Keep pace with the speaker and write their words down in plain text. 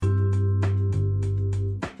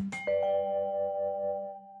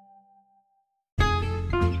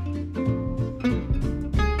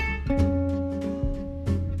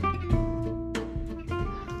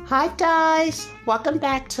Hi guys, welcome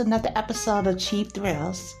back to another episode of Cheap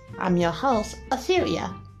Thrills. I'm your host,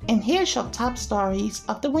 Etheria, and here's your top stories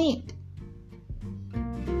of the week.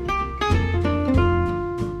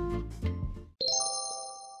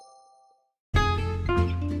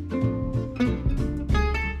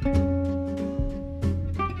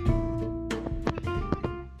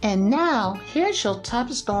 And now, here's your top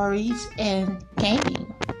stories in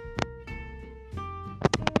gaming.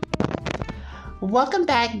 Welcome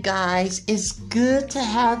back, guys. It's good to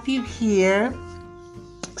have you here.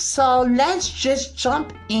 So let's just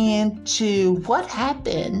jump into what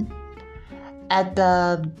happened at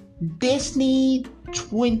the Disney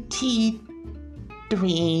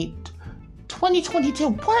 2022.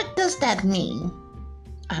 What does that mean?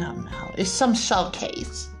 I don't know. It's some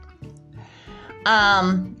showcase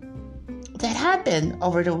that happened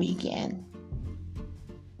over the weekend.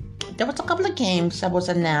 There was a couple of games that was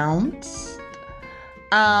announced.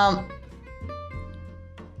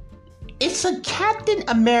 It's a Captain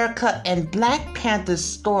America and Black Panther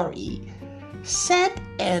story set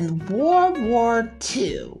in World War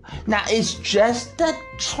II. Now, it's just the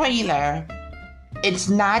trailer. It's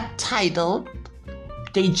not titled.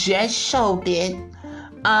 They just showed it.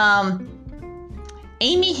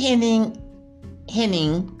 Amy Hennig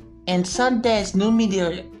and Sundance New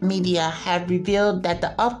Media have revealed that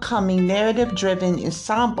the upcoming narrative-driven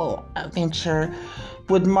ensemble adventure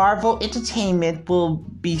with Marvel Entertainment will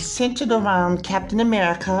be centered around Captain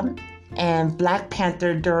America and Black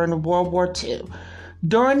Panther during World War II.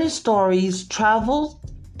 During the stories,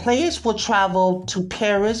 players will travel to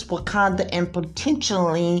Paris, Wakanda, and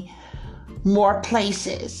potentially more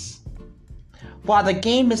places. While the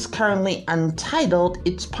game is currently untitled,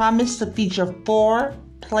 it's promised to feature 4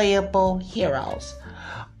 playable heroes: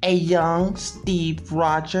 a young Steve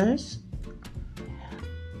Rogers,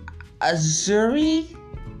 Azuri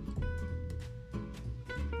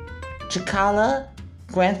Chikala,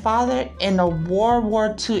 grandfather, and a World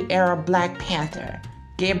War II era Black Panther,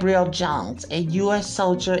 Gabriel Jones, a U.S.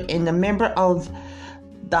 soldier and a member of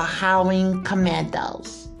the Howling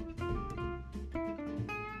Commandos.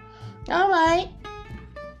 Alright.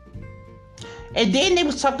 And then they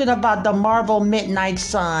was talking about the Marvel Midnight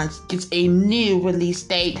Suns gets a new release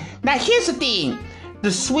date. Now here's the thing.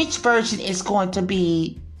 The Switch version is going to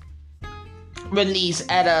be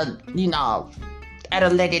released at a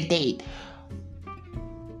later date.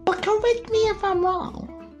 But correct me if I'm wrong.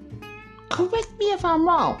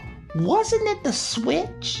 Wasn't it the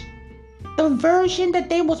Switch? The version that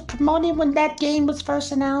they was promoting when that game was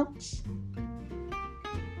first announced?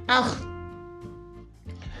 Oh.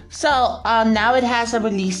 So now it has a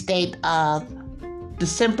release date of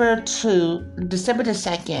December the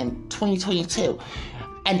 2nd, 2022.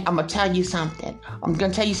 And I'm going to tell you something.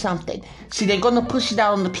 See, they're going to push it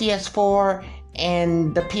out on the PS4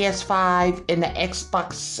 and the PS5 and the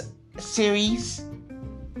Xbox Series.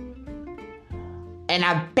 And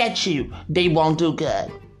I bet you they won't do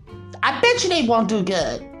good. And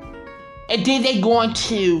then they're going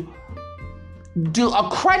to do a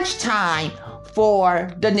crunch time for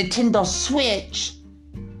the Nintendo Switch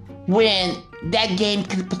when that game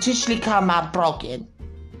could potentially come out broken.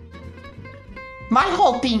 My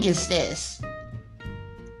whole thing is this.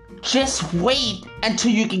 Just wait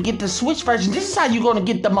until you can get the Switch version. This is how you're going to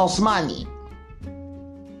get the most money.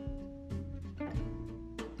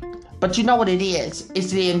 But you know what it is?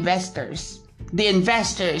 It's the investors. The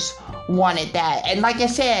investors wanted that. And like I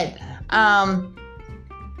said,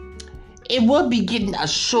 it will be getting a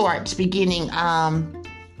short beginning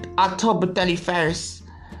October 31st.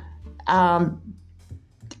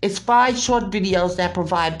 It's 5 short videos that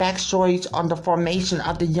provide backstories on the formation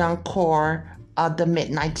of the young core of the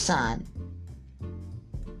Midnight Sun.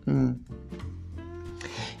 And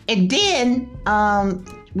then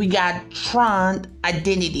we got Tron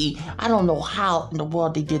Identity. I don't know how in the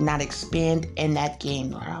world they did not expand in that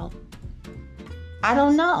game world. I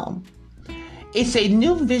don't know. It's a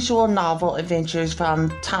new visual novel adventures from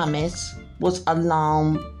Thomas was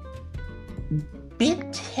along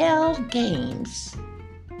Big Tail Games.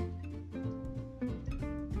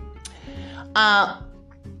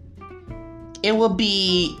 It will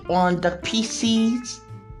be on the PCs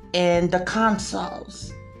and the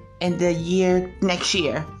consoles in the next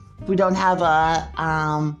year. We don't have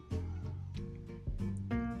an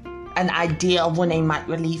idea of when they might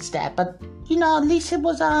release that, but at least it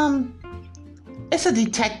was it's a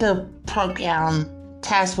detective program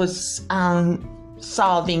tasked with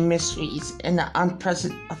solving mysteries in an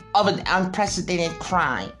unprecedented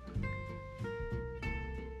crime.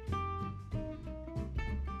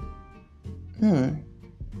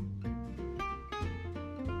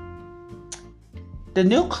 The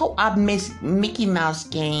new co-op Mickey Mouse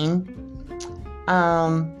game,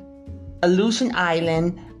 Illusion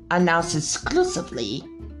Island, announced exclusively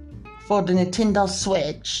for the Nintendo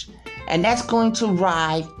Switch, and that's going to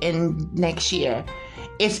arrive in next year.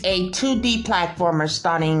 It's a 2D platformer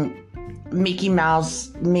starring Mickey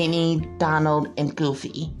Mouse, Minnie, Donald, and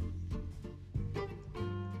Goofy.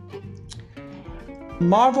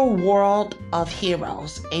 Marvel World of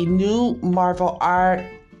Heroes, a new Marvel AR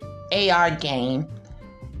game,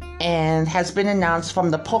 and has been announced from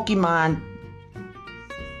the Pokemon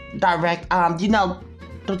Direct.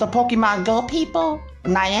 The Pokemon Go people,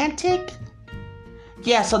 Niantic.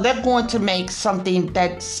 Yeah, so they're going to make something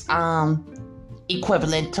that's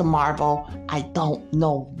equivalent to Marvel. I don't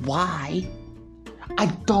know why.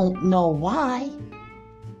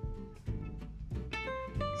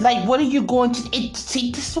 Like, what are you going to...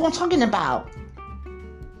 see, this is what I'm talking about.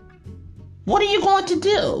 What are you going to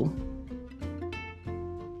do?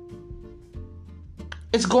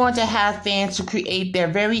 It's going to have fans to create their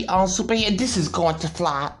very own superhero. This is going to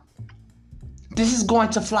flop.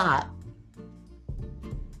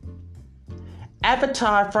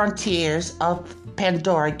 Avatar Frontiers of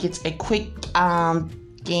Pandora gets a quick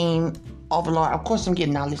game overlord. Of course, I'm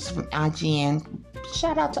getting all this from IGN.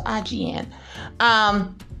 Shout out to IGN.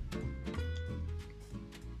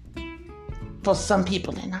 For some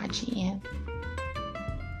people in IGN.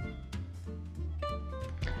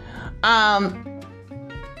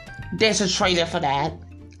 There's a trailer for that.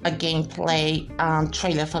 A gameplay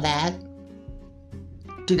trailer for that.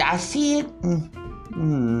 Did I see it?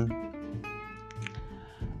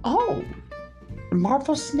 Oh,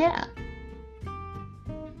 Marvel Snap.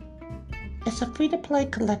 It's a free-to-play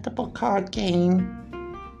collectible card game.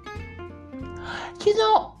 You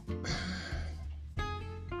know,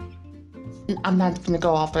 I'm not going to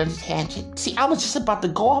go off on a tangent. See, I was just about to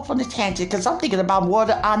go off on a tangent because I'm thinking about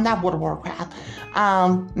not World of Warcraft,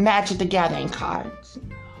 Magic the Gathering cards.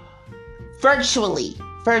 Virtually.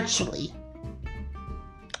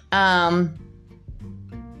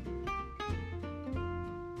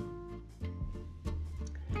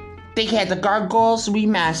 They had the Gargoyles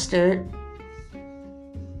remastered.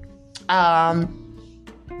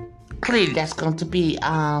 Clearly that's going to be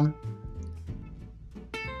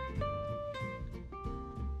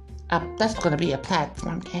that's going to be a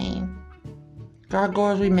platform game.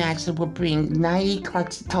 Gargoyles Remastered will bring 90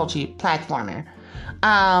 platformer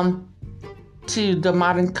to the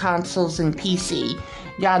modern consoles and PC.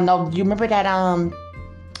 Y'all know, you remember that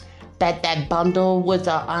that bundle with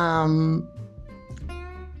the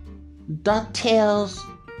DuckTales,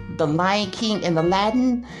 The Lion King, and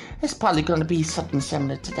Aladdin? It's probably going to be something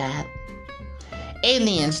similar to that.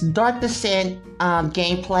 Aliens Dark Descent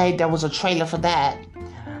gameplay. There was a trailer for that.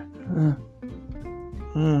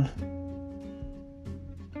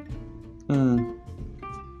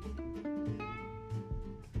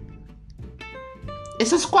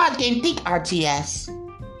 It's a squad game. Think RTS.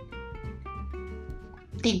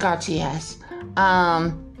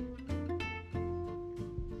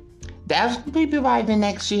 That's gonna be arriving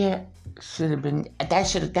next year.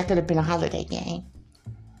 That could have been a holiday game.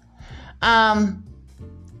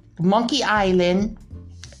 Monkey Island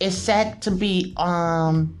is set to be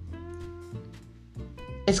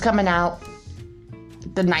it's coming out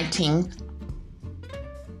the 19th.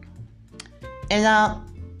 And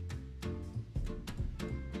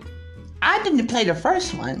I didn't play the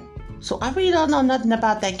first one, so I really don't know nothing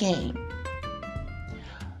about that game.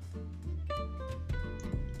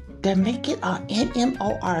 They're making an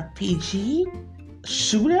MMORPG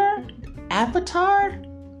shooter, Avatar,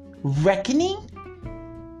 Reckoning.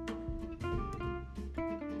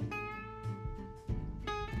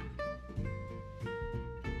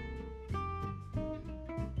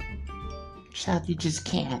 Child, you just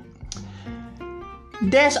can't.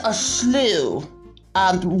 There's a slew.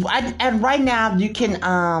 And right now you can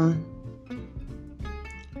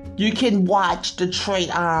watch the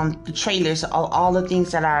trailers of all the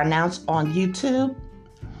things that are announced on YouTube.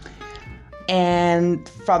 And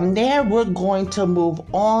from there, we're going to move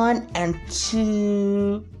on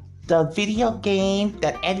into the video game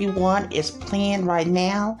that everyone is playing right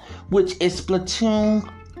now, which is Splatoon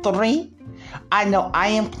 3. I know I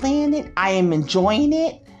am playing it. I am enjoying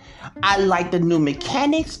it. I like the new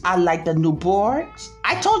mechanics. I like the new boards.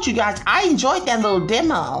 I told you guys, I enjoyed that little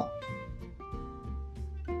demo.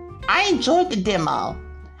 I enjoyed the demo.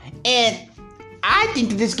 And I think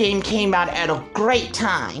that this game came out at a great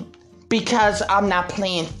time because I'm not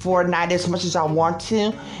playing Fortnite as much as I want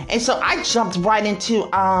to. And so I jumped right into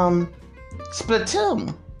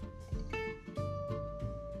Splatoon.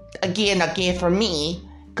 Again, for me,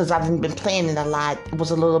 because I haven't been playing it a lot. It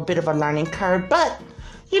was a little bit of a learning curve, but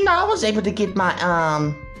I was able to get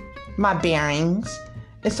my bearings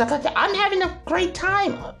and stuff like that. I'm having a great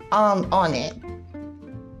time on it,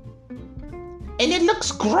 and it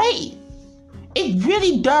looks great. It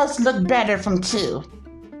really does look better from 2.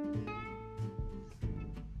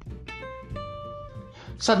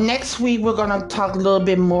 So next week we're gonna talk a little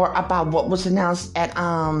bit more about what was announced at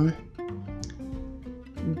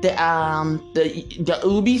the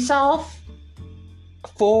Ubisoft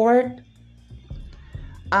Forward.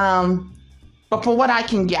 But from what I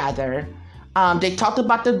can gather, they talked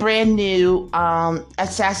about the brand new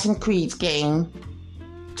Assassin's Creed game.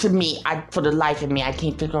 To me, for the life of me, I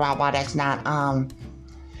can't figure out why that's not.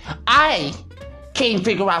 I can't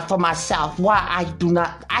figure out for myself why I do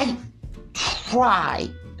not. I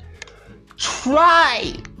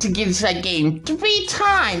tried to get into that game 3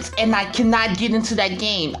 times, and I cannot get into that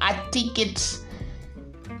game. I think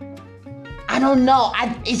I don't know.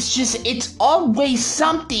 It's always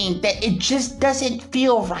something that it just doesn't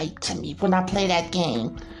feel right to me when I play that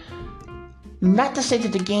game. Not to say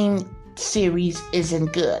that the game series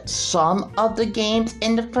isn't good. Some of the games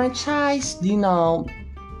in the franchise,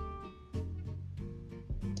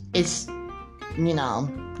 it's,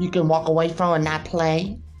 you can walk away from and not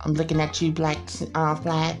play. I'm looking at you, Black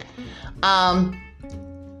Flag.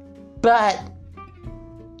 But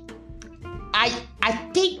I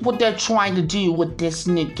think what they're trying to do with this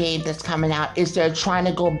new game that's coming out is they're trying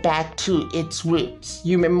to go back to its roots.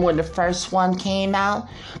 You remember when the first one came out?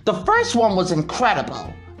 The first one was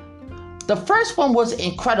incredible.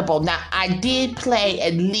 Now, I did play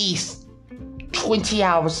at least 20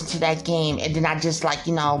 hours into that game, and then I just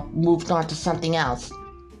moved on to something else.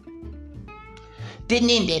 Didn't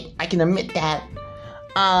end it, I can admit that.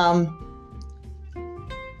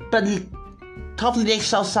 But hopefully they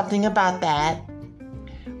show something about that.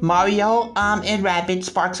 Mario and Rabbids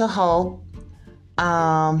Sparks of Hope.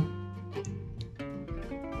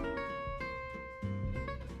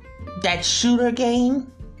 That shooter game.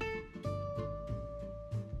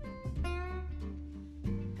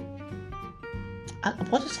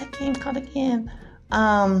 What is that game called again?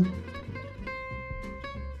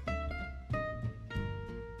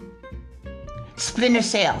 Splinter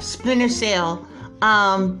Cell.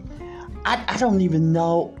 I don't even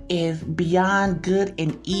know if Beyond Good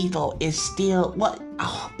and Evil is still I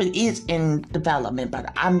hope it is in development,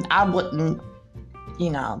 but I wouldn't,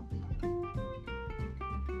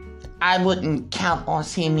 I wouldn't count on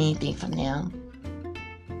seeing anything from them.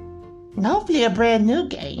 And hopefully a brand new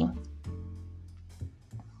game.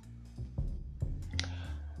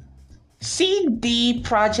 CD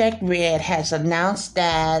Projekt Red has announced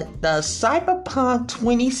that the Cyberpunk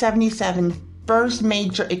 2077 first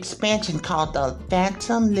major expansion, called the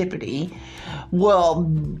Phantom Liberty, will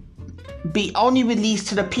be only released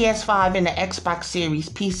to the PS5 and the Xbox Series,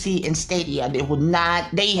 PC, and Stadia.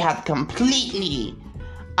 They have completely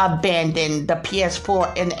abandoned the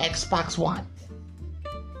PS4 and the Xbox One.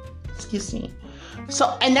 Excuse me.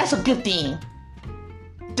 So, and that's a good thing.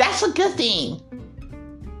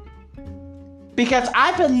 Because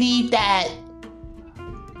I believe that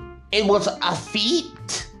it was a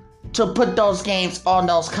feat to put those games on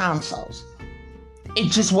those consoles. It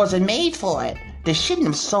just wasn't made for it. They shouldn't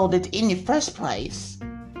have sold it in the first place.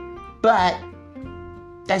 But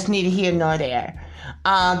that's neither here nor there.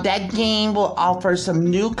 That game will offer some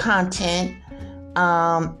new content.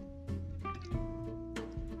 And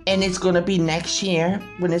it's going to be next year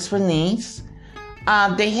when it's released.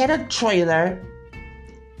 They had a trailer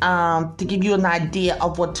to give you an idea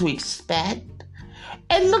of what to expect.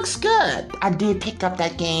 It looks good. I did pick up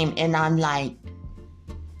that game, and I'm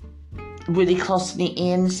really close to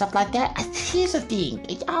the end and stuff like that. Here's the thing.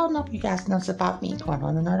 I don't know if you guys know about me going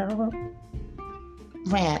on another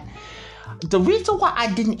rant. The reason why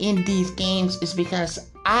I didn't end these games is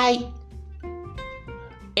because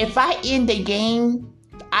if I end a game,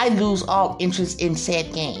 I lose all interest in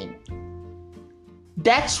said game.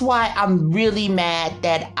 That's why I'm really mad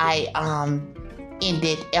that I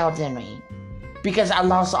ended Elden Ring. Because I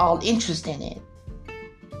lost all interest in it.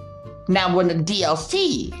 Now when the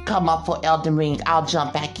DLC come up for Elden Ring, I'll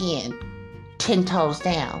jump back in. 10 toes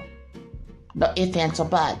down. No ifs, ands, or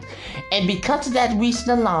buts. And because of that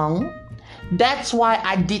reason alone, that's why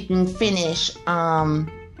I didn't finish Cyberpunk.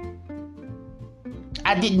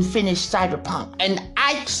 And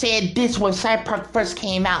I said this when Cyberpunk first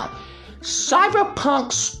came out.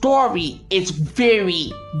 Cyberpunk's story is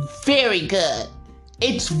very, very good.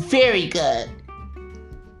 It's very good.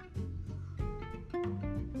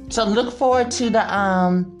 So look forward to the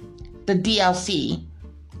DLC.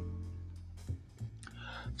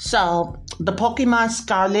 So, the Pokemon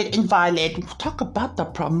Scarlet and Violet, talk about the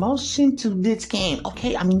promotion to this game.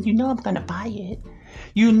 Okay, I mean, you know I'm going to buy it.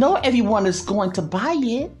 You know everyone is going to buy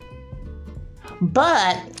it.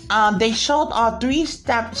 But they showed all three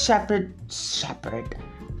separate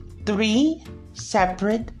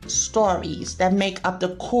stories that make up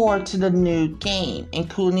the core to the new game,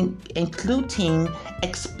 including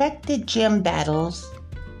expected gym battles,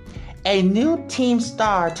 a new team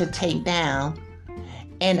star to take down,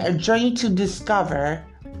 and a journey to discover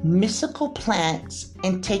mystical plants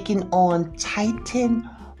and taking on Titan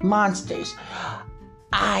monsters.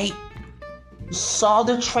 I saw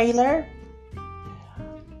the trailer.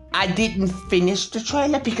 I didn't finish the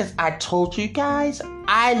trailer because I told you guys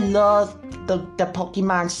I love the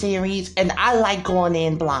Pokemon series and I like going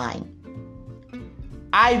in blind.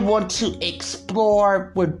 I want to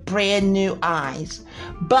explore with brand new eyes.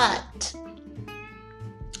 But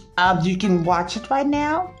you can watch it right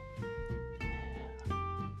now.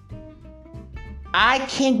 I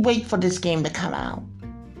can't wait for this game to come out.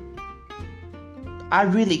 I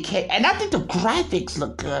really can't. And I think the graphics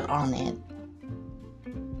look good on it.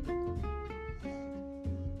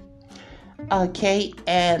 Okay,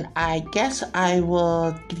 and I guess I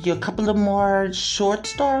will give you a couple of more short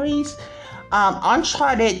stories.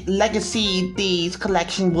 Uncharted Legacy Thieves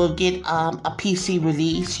Collection will get a PC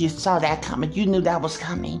release. You saw that coming. You knew that was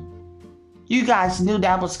coming. You guys knew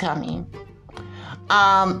that was coming.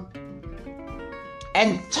 And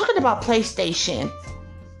talking about PlayStation,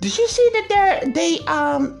 did you see that the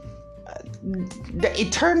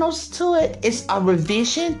Eternals to it is a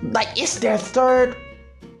revision? Like it's their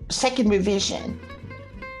second revision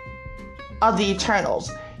of the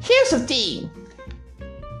Eternals. Here's the thing.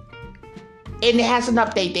 And it has an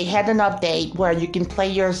update. They had an update where you can play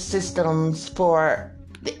your systems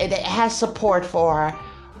it has support for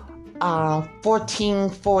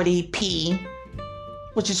 1440p,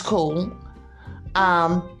 which is cool.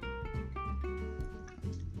 But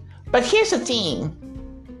here's the thing.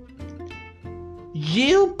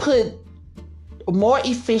 You put more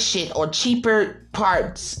efficient or cheaper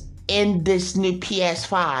parts in this new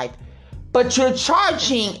PS5, but you're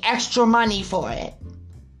charging extra money for it.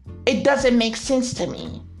 It doesn't make sense to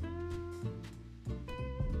me.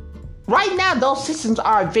 Right now, those systems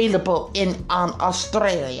are available in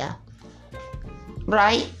Australia,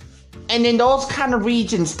 right? And in those kind of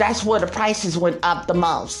regions, that's where the prices went up the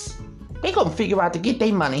most. They're gonna figure out to get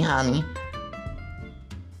their money, honey.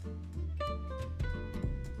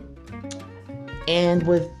 And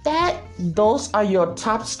with that, those are your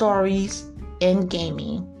top stories in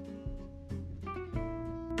gaming.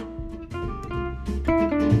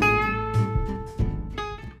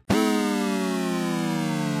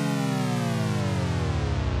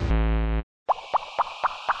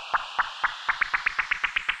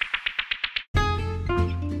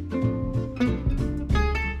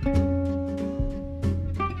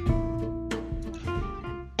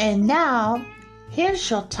 And now, here's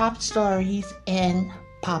your top stories in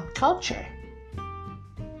pop culture.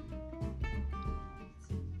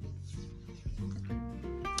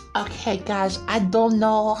 Okay, guys, I don't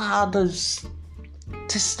know how to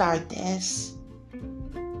start this.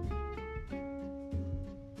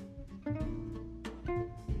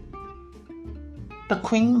 The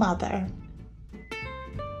Queen Mother,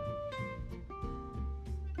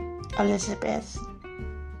 Elizabeth,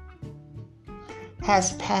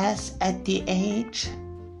 has passed at the age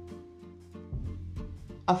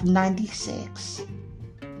of 96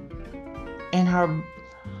 in her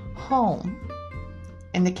home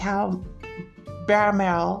in the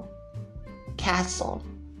Balmoral Castle.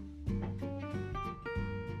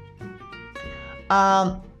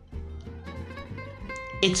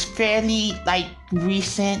 It's fairly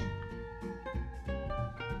recent.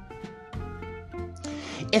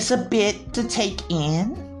 It's a bit to take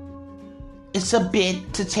in.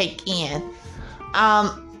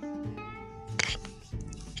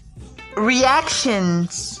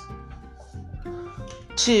 Reactions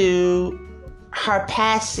to her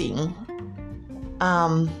passing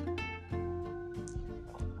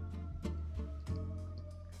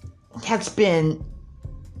has been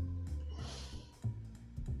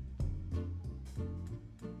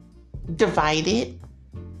divided.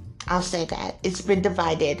 I'll say that. It's been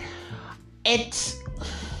divided.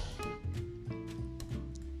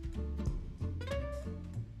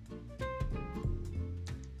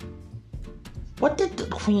 What did the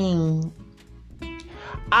Queen...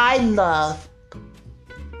 I'm not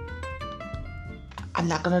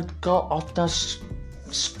gonna go off the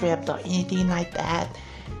script or anything like that.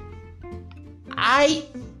 I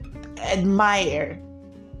admire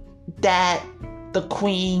that the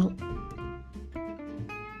Queen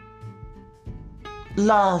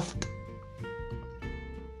loved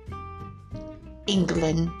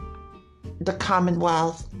England, the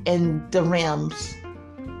Commonwealth, and the realms.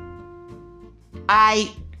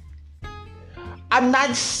 I'm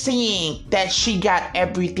not saying that she got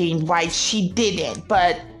everything right. She didn't,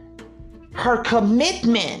 but her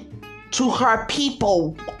commitment to her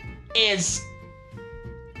people is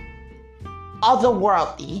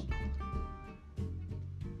otherworldly.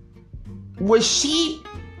 When she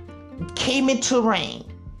came into reign,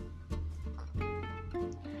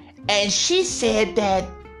 and she said that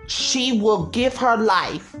she will give her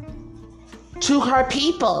life to her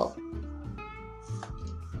people,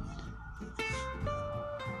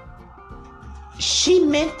 she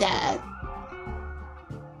meant that.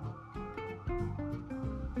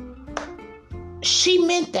 She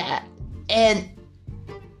meant that. And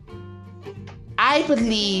I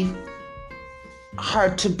believe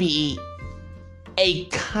her to be a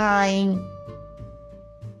kind,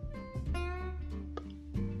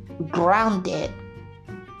 grounded,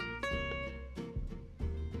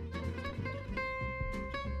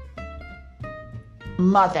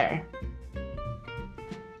 mother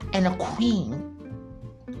and a queen.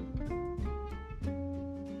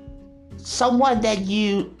 Someone that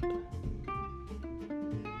you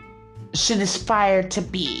should aspire to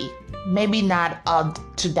be. Maybe not up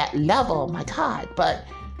to that level, my God, but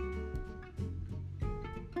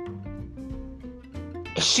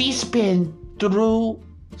she's been through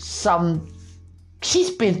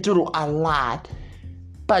a lot,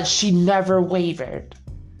 but she never wavered.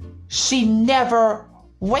 She never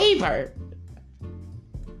wavered.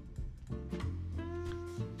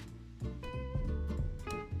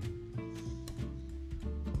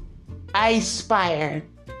 I aspire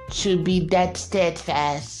to be that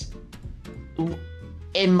steadfast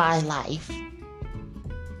in my life.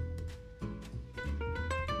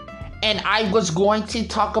 And I was going to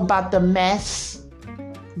talk about the mess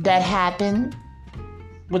that happened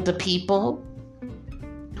with the people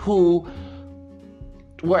who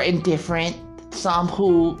were indifferent, some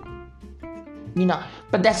who,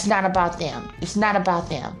 but that's not about them. It's not about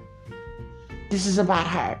them. This is about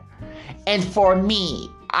her. And for me,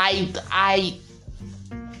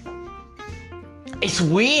 it's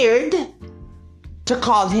weird to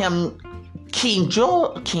call him King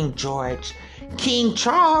Charles.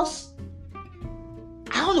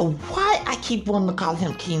 I don't know why I keep wanting to call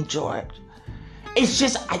him King George. It's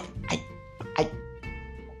just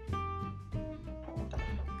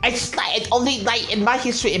it's like only like in my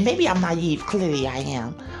history, and maybe I'm naive. Clearly, I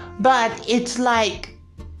am, but it's like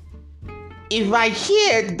if I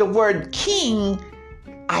hear the word king,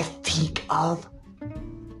 I think of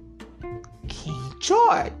King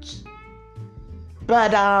George.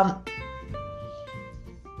 But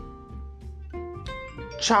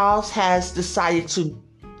Charles has decided to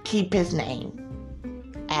keep his name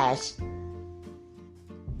as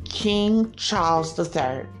King Charles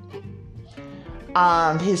III.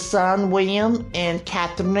 His son William and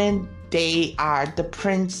Catherine, they are the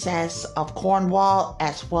Princess of Cornwall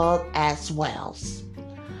as well as Wales.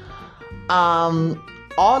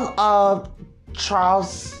 All of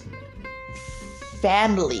Charles'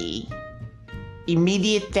 family,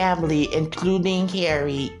 immediate family, including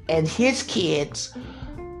Harry and his kids,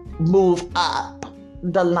 move up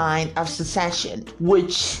the line of succession,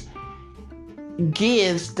 which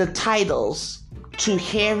gives the titles to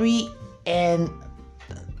Harry and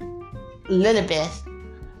Elizabeth,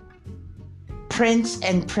 Prince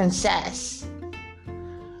and Princess.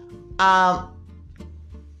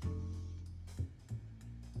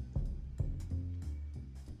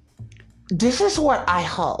 This is what I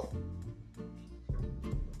hope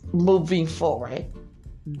moving forward.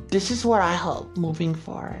 This is what I hope moving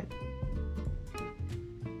forward.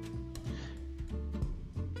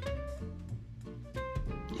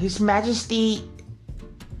 His Majesty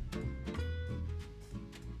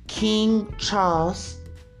King Charles,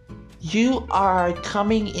 you are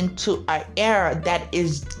coming into an era that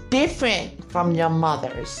is different from your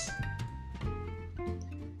mother's.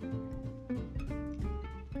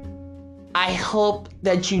 I hope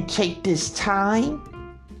that you take this time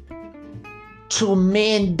to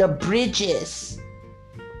mend the bridges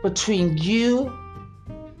between you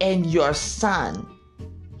and your son,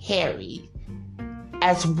 Harry,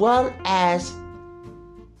 as well as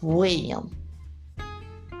William.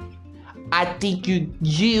 I think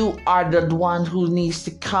you are the one who needs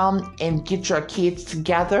to come and get your kids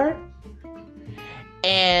together.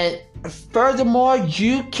 And furthermore,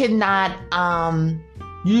 you should not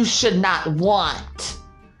want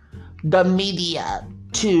the media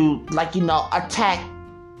to, like, attack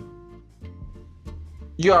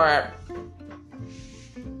your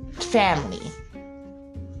family.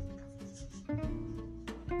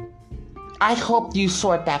 I hope you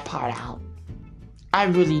sort that part out. I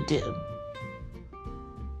really do.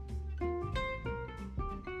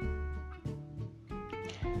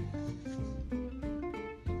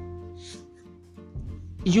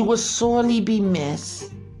 You will sorely be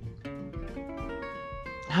missed,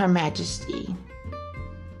 Her Majesty,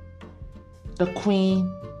 the Queen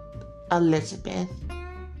Elizabeth.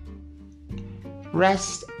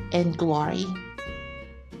 Rest in glory.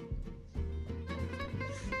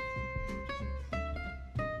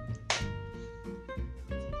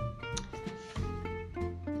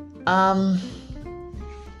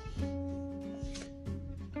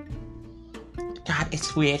 God,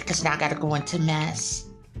 it's weird because now I gotta go into mess.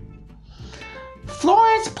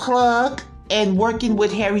 Florence Pugh and working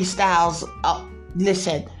with Harry Styles.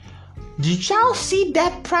 Listen, did y'all see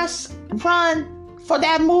that press run for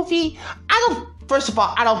that movie? First of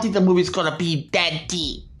all, I don't think the movie's gonna be that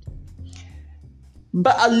deep.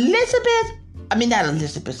 But not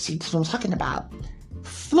Elizabeth, see, that's what I'm talking about.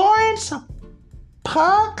 Florence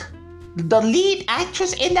Pugh, the lead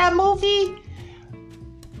actress in that movie,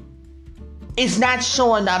 is not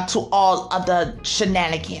showing up to all of the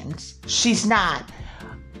shenanigans. She's not.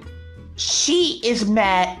 She is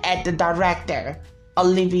mad at the director,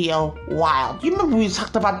 Olivia Wilde. You remember we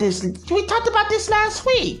talked about this? We talked about this last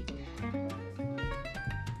week.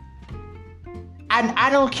 And I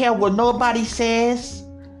don't care what nobody says.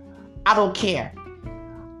 I don't care.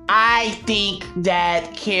 I think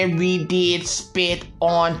that Carrie did spit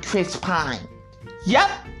on Chris Pine. Yep.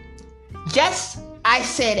 Yes, I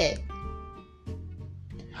said it.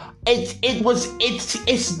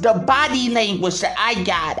 It's the body language that I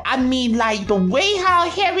got. I mean, like, the way how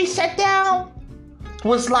Harry sat down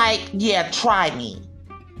was like, yeah, try me.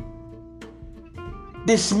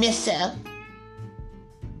 Dismissive.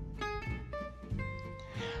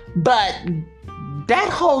 But that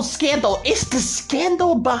whole scandal, it's the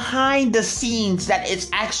scandal behind the scenes that is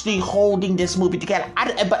actually holding this movie together.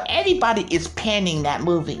 But everybody is panning that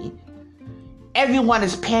movie. Everyone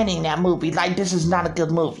is panning that movie like this is not a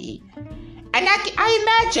good movie. And I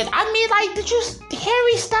imagine, did you,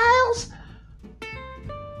 Harry Styles?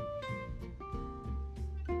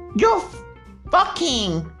 You're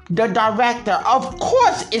fucking the director. Of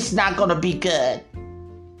course it's not gonna be good.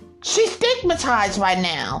 She's stigmatized right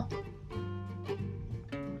now.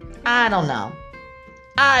 I don't know.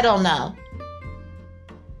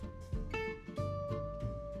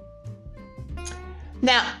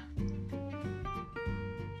 Now,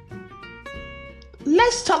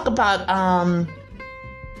 let's talk about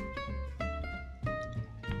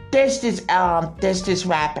there's this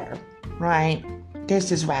rapper, right? There's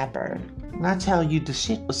this rapper. And I tell you, the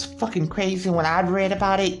shit was fucking crazy when I read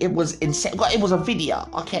about it. It was insane. Well, it was a video.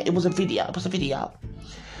 Okay, it was a video.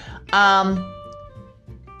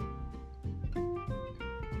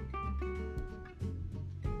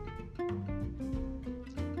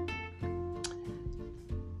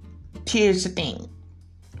 Here's the thing.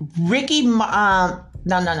 Ricky, no. I'm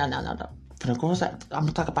gonna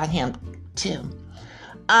talk about him too.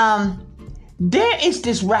 There is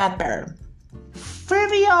this rapper,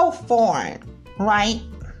 Fivio Foreign, right?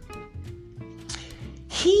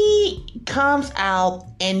 He comes out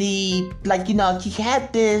and he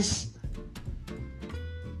had this.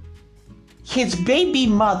 His baby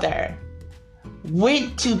mother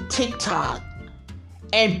went to TikTok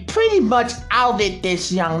and pretty much outed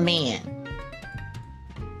this young man.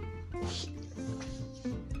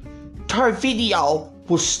 Her video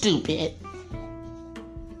was stupid.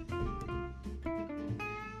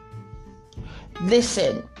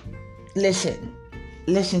 Listen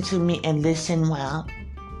to me and listen well.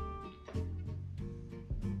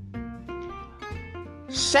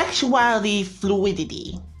 Sexuality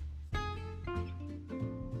fluidity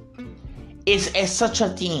is such a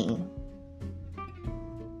thing.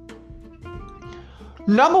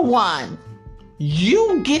 Number one,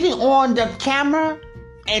 you getting on the camera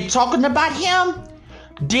and talking about him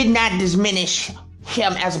did not diminish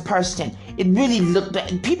him as a person. It really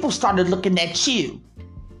people started looking at you.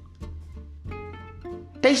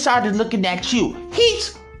 They started looking at you.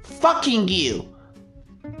 He's fucking you.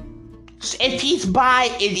 If he's bi,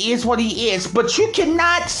 it is what he is. But you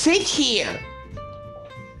cannot sit here,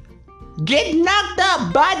 get knocked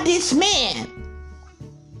up by this man,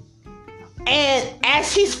 and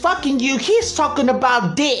as he's fucking you, he's talking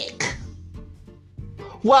about dick.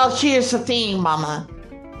 Well, here's the thing, mama.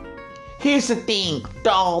 here's the thing. The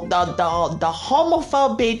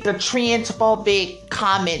homophobic, the transphobic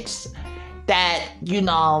comments that,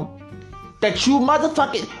 that you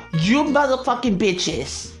motherfucking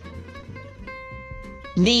bitches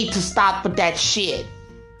need to stop with that shit.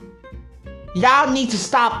 Y'all need to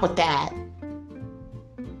stop with that.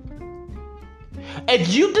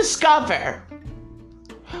 If you discover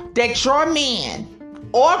that your man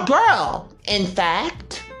or girl, in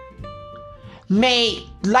fact, may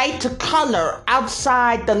like to color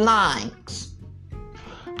outside the lines,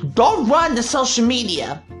 don't run to social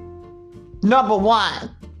media. Number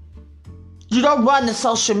one, you don't run to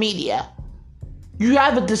social media. You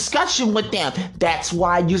have a discussion with them. That's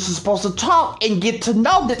why you're supposed to talk and get to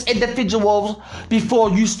know this individual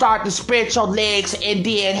before you start to spread your legs and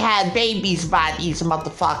then have babies by these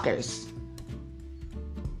motherfuckers.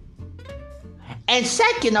 And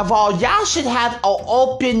second of all, y'all should have an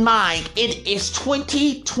open mind. It is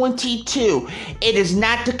 2022. It is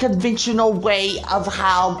not the conventional way of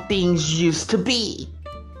how things used to be.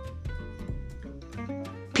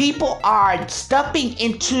 People are stepping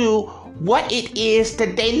into what it is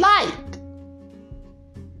that they like.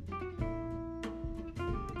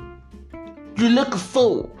 You look a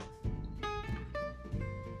fool.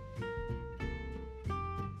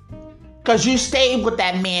 Because you stayed with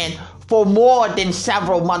that man for more than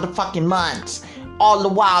several motherfucking months. All the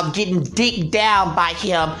while getting digged down by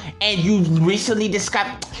him. And you recently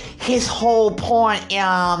discovered his whole porn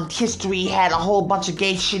history had a whole bunch of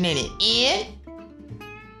gay shit in it.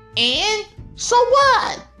 And? So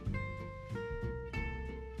what?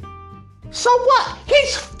 So what?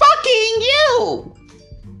 He's fucking you!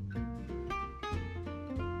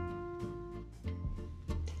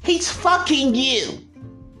 He's fucking you.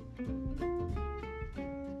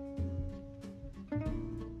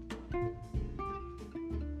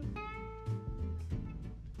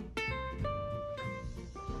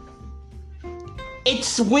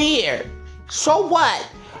 It's weird. So what?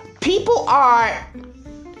 People are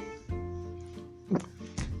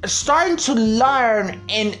starting to learn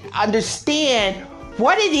and understand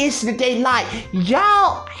what it is that they like.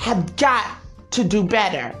 Y'all have got to do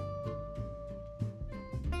better.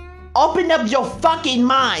 Open up your fucking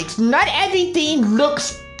minds. Not everything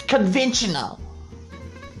looks conventional.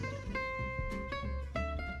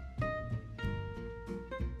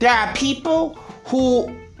 There are people who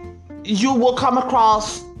you will come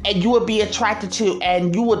across and you will be attracted to,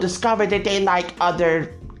 and you will discover that they like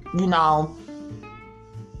other,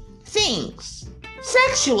 things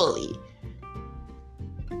sexually.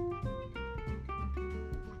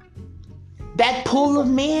 That pool of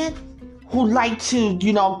men who like to,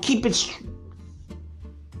 keep it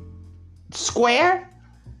square,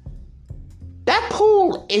 that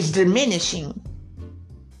pool is diminishing.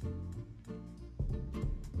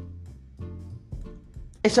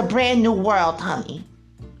 It's a brand new world, honey.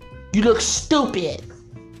 You look stupid.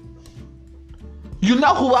 You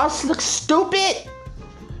know who else looks stupid?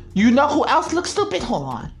 Hold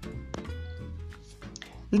on.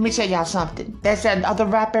 Let me tell y'all something. There's that other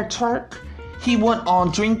rapper, Turk. He went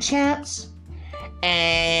on Drink Champs.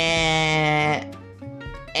 And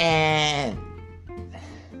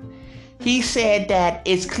he said that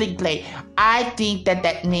it's clickbait. I think that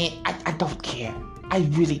man, I don't care. I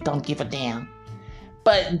really don't give a damn.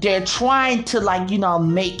 But they're trying to,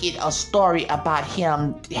 make it a story about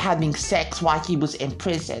him having sex while he was in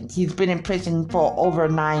prison. He's been in prison for over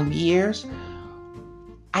 9 years.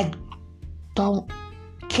 I don't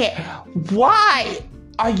care. Why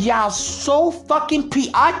are y'all so fucking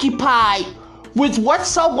preoccupied with what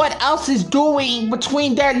someone else is doing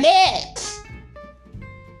between their legs?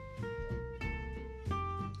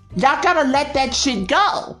 Y'all gotta let that shit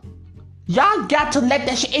go. Y'all got to let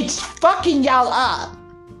that shit, it's fucking y'all up.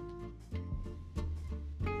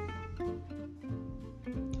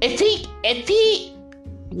 If he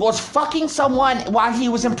was fucking someone while he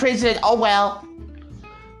was in prison, oh well.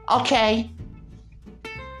 Okay.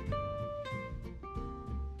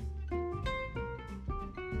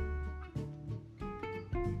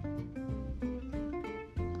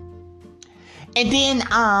 And then,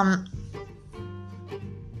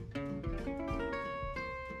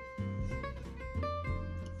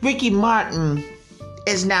 Ricky Martin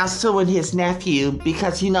is now suing his nephew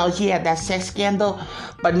because, he had that sex scandal,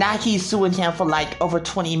 but now he's suing him for over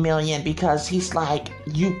 20 million because he's like,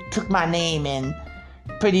 you took my name and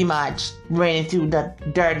pretty much ran it through the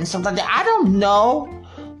dirt and stuff like that. I don't know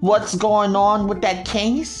what's going on with that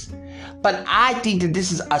case, but I think that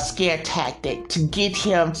this is a scare tactic to get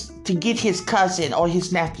his cousin or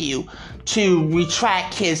his nephew to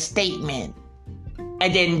retract his statement.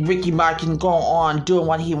 And then Ricky Martin can go on doing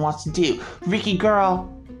what he wants to do. Ricky, girl.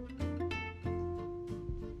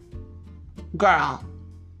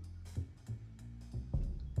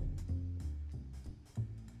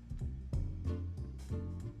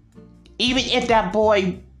 Even if that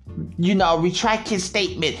boy, retract his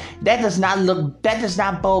statement, that does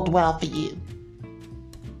not bode well for you.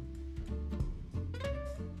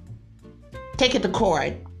 Take it to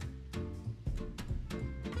court.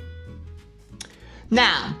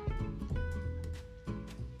 Now,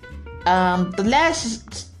 the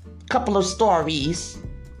last couple of stories,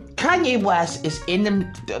 Kanye West is in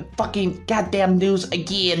the fucking goddamn news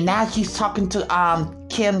again. Now he's talking to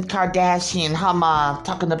Kim Kardashian,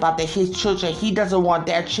 talking about that his children, he doesn't want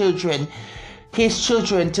his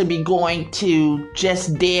children to be going to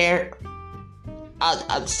just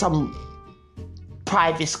some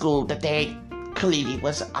private school that they clearly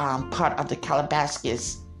was part of the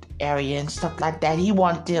Calabasas area and stuff like that. He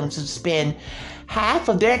wants them to spend half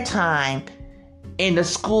of their time in the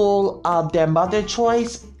school of their mother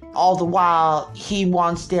choice, all the while he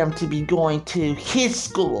wants them to be going to his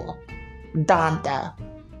school, Donda.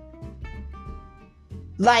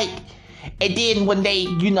 And then when they,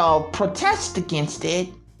 protest against it,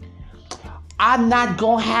 I'm not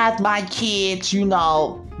gonna have my kids, doing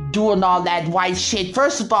all that white shit.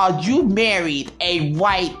 First of all, you married a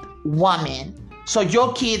white woman, so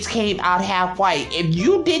your kids came out half white. If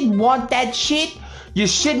you didn't want that shit, you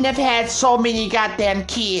shouldn't have had so many goddamn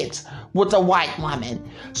kids with a white woman.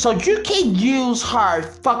 So you can use her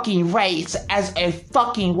fucking race as a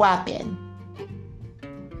fucking weapon.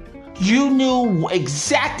 You knew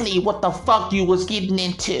exactly what the fuck you was getting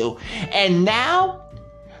into. And now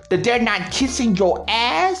that they're not kissing your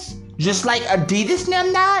ass, just like Adidas and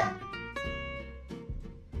them not,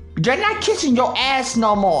 they're not kissing your ass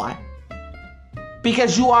no more.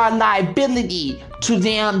 Because you are a liability to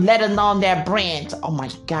them, let alone their brands. Oh my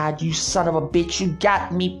God, you son of a bitch. You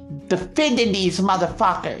got me defending these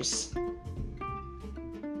motherfuckers.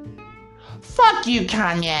 Fuck you,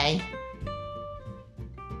 Kanye.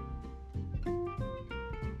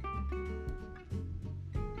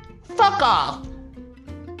 Fuck off.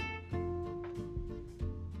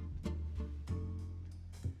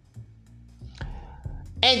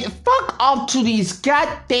 And fuck off to these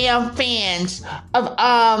goddamn fans of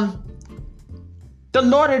The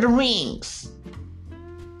Lord of the Rings.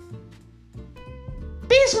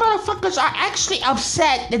 These motherfuckers are actually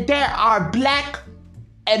upset that there are black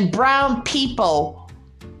and brown people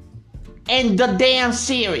in the damn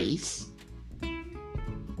series.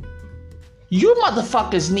 You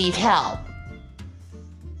motherfuckers need help.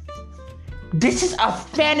 This is a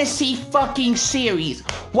fantasy fucking series.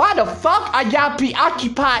 Why the fuck are y'all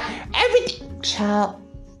preoccupied? Everything, child.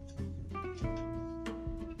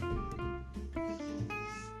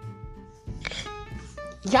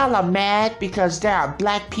 Y'all are mad because there are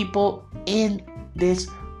black people in this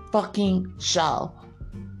fucking show.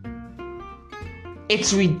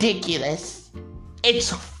 It's ridiculous.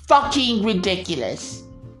 It's fucking ridiculous.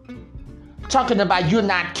 Talking about you're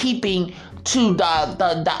not keeping to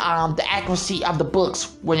the accuracy of the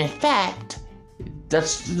books, when in fact the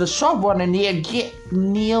showrunner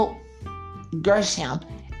Neil Gershon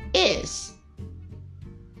is,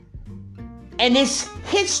 and it's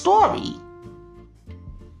his story.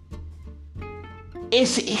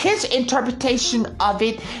 It's his interpretation of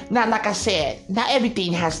it. Now, like I said, not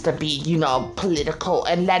everything has to be, political,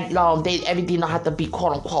 and let alone everything don't have to be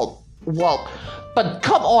quote unquote woke. But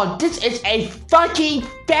come on, this is a fucking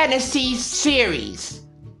fantasy series.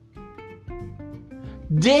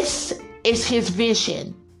 This is his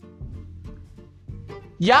vision.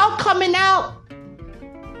 Y'all coming out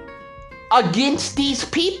against these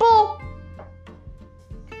people?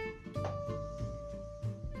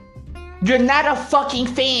 You're not a fucking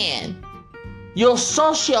fan. You're a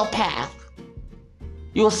sociopath.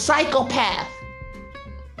 You're a psychopath.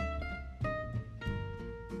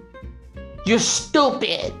 You're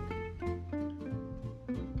stupid.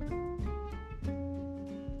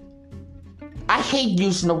 I hate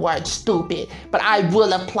using the word stupid, but I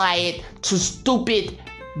will apply it to stupid,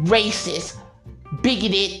 racist,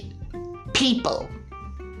 bigoted people.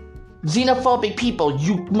 Xenophobic people.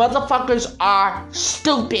 You motherfuckers are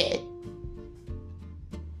stupid.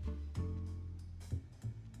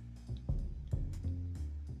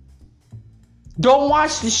 Don't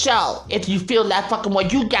watch the show if you feel that fucking way.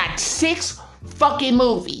 You got 6 fucking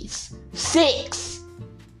movies. 6.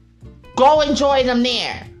 Go enjoy them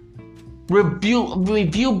there.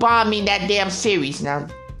 Review bombing that damn series. Now,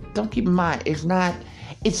 don't keep in mind,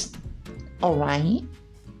 it's alright.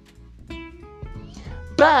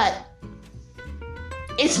 But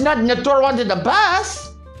It's nothing to throw under the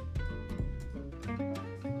bus.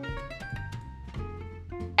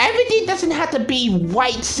 Everything doesn't have to be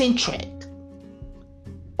white-centric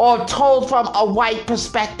or told from a white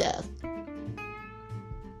perspective.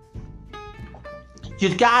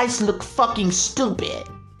 You guys look fucking stupid.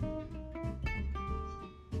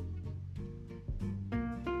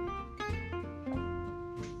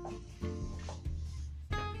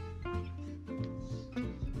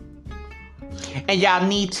 And y'all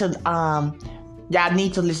need to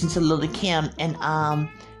listen to Lil' Kim and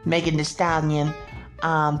Megan Thee Stallion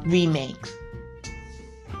remakes.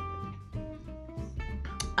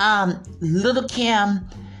 Lil' Kim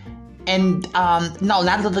and no,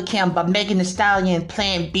 not Lil' Kim, but Megan Thee Stallion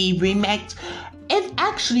Plan B remix. It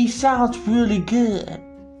actually sounds really good.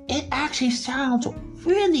 It actually sounds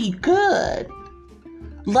really good.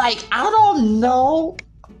 Like, I don't know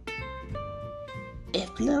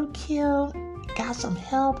if Lil' Kim got some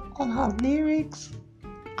help on her lyrics.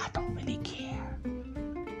 I don't really care.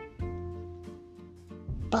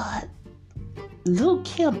 But Lil'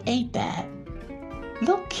 Kim ate that.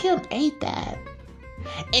 Lil' Kim ate that.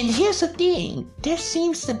 And here's the thing. There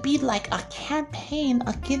seems to be like a campaign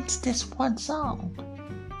against this one song.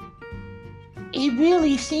 It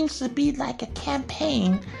really seems to be like a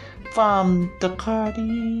campaign from the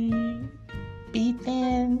Cardi B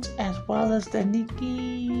fans as well as the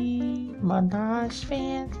Nicki Minaj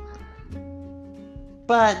fans.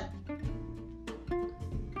 But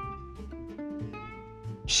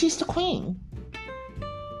she's the queen.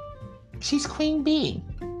 She's Queen B.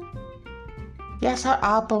 Yes, her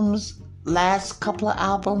last couple of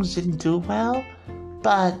albums didn't do well,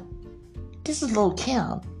 but this is Lil'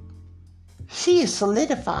 Kim. She is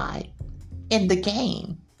solidified in the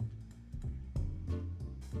game.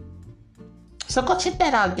 So go check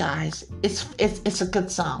that out, guys. It's a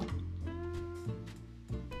good song.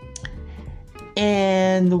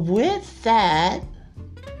 And with that,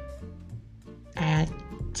 I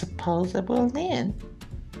suppose it will end.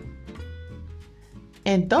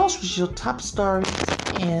 And those was your top stories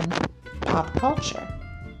in pop culture.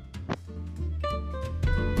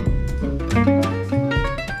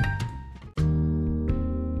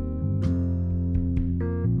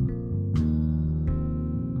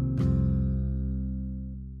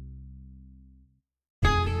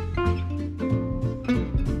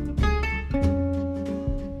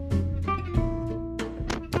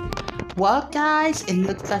 Well, guys, it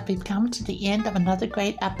looks like we've come to the end of another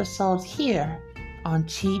great episode here on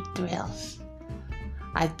Cheap Thrills.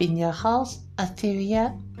 I've been your host,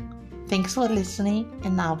 Etheria. Thanks for listening,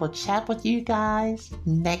 and I will chat with you guys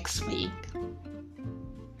next week.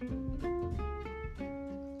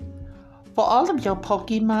 For all of your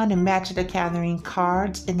Pokemon and Magic the Gathering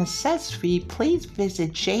cards and accessories, please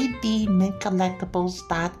visit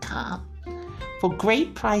jdmintcollectibles.com for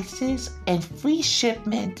great prices and free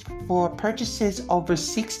shipment for purchases over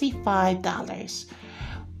 $65.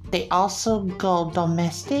 They also go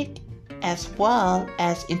domestic as well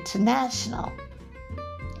as international.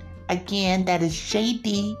 Again, that is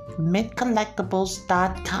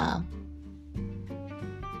jdmintcollectibles.com.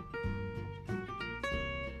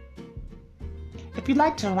 If you'd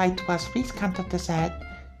like to write to us, please contact us at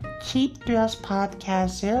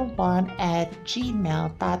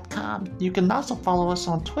cheapthrillspodcast01@gmail.com. You can also follow us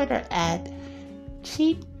on Twitter at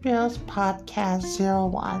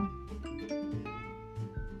cheapthrillspodcast01.